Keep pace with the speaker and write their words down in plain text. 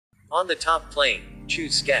On the top plane,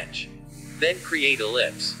 choose Sketch. Then create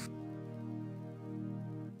ellipse.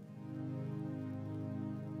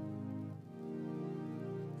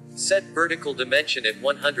 Set vertical dimension at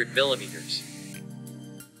 100 millimeters.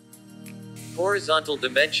 Horizontal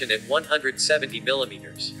dimension at 170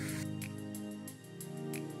 millimeters.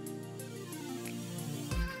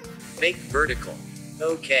 Make vertical.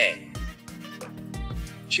 OK.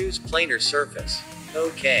 Choose planar surface.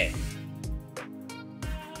 OK.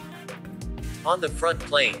 On the front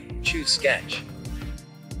plane, choose Sketch.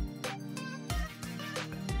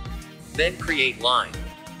 Then create line.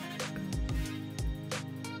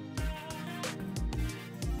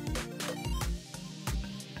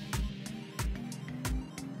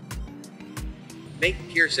 Make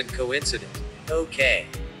Pearson coincident. OK.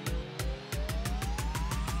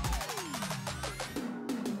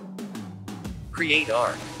 Create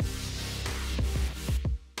arc.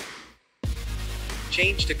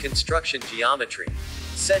 Change to construction geometry.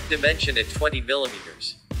 Set dimension at 20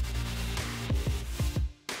 millimeters.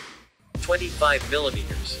 25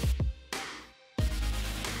 millimeters.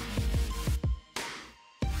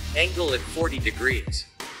 Angle at 40 degrees.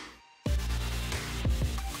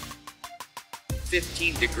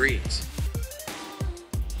 15 degrees.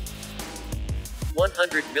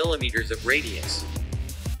 100 millimeters of radius.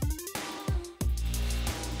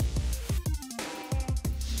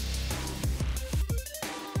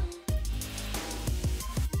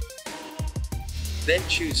 Then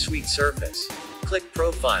choose Sweet Surface. Click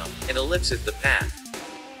Profile, and ellipse the path.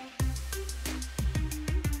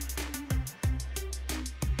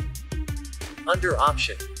 Under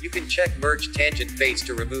Option, you can check Merge Tangent Face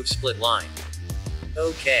to remove split line.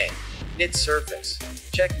 OK. Knit Surface.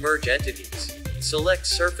 Check Merge Entities. Select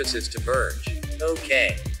surfaces to merge.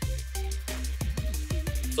 OK.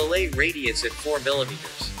 Fillet radius at 4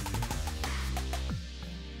 millimeters.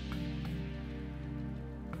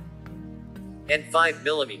 And 5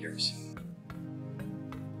 millimeters.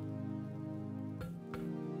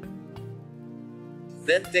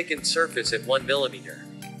 Then thicken surface at 1 millimeter.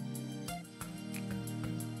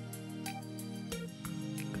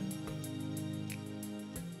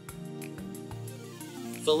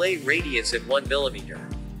 Fillet radius at 1 millimeter.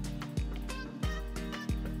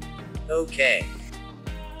 OK.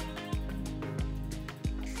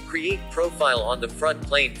 Create profile on the front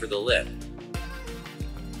plane for the lip.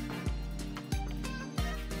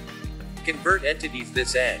 Convert entities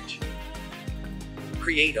this edge.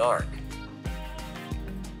 Create arc.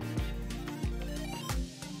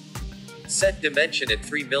 Set dimension at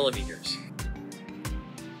 3 millimeters.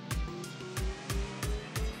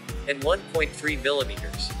 And 1.3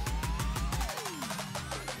 millimeters.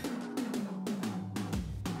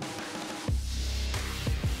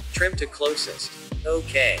 Trim to closest.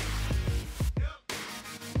 OK.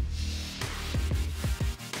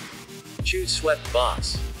 Choose Swept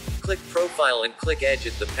Boss. Click Profile and click Edge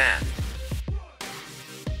at the path.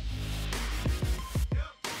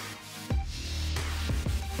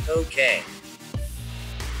 OK.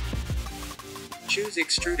 Choose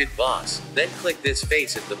Extruded Boss, then click this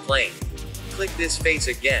face at the plane. Click this face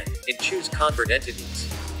again, and choose Convert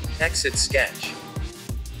Entities. Exit Sketch.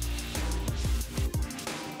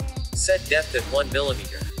 Set depth at 1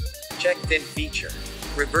 millimeter. Check Thin Feature.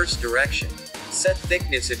 Reverse Direction. Set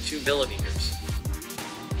thickness at 2 millimeters.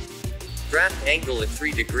 Draft angle at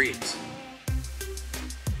 3 degrees.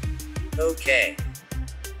 OK.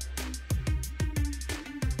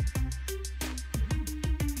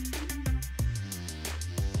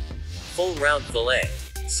 Full round fillet.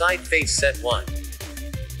 Side face set 1.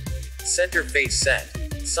 Center face set.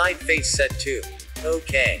 Side face set 2.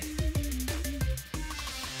 OK.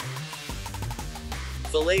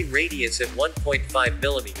 Fillet radius at 1.5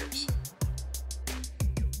 millimeters.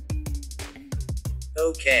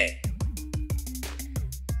 OK.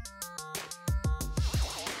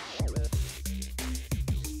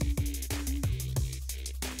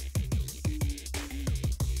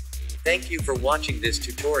 Thank you for watching this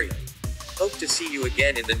tutorial. Hope to see you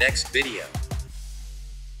again in the next video.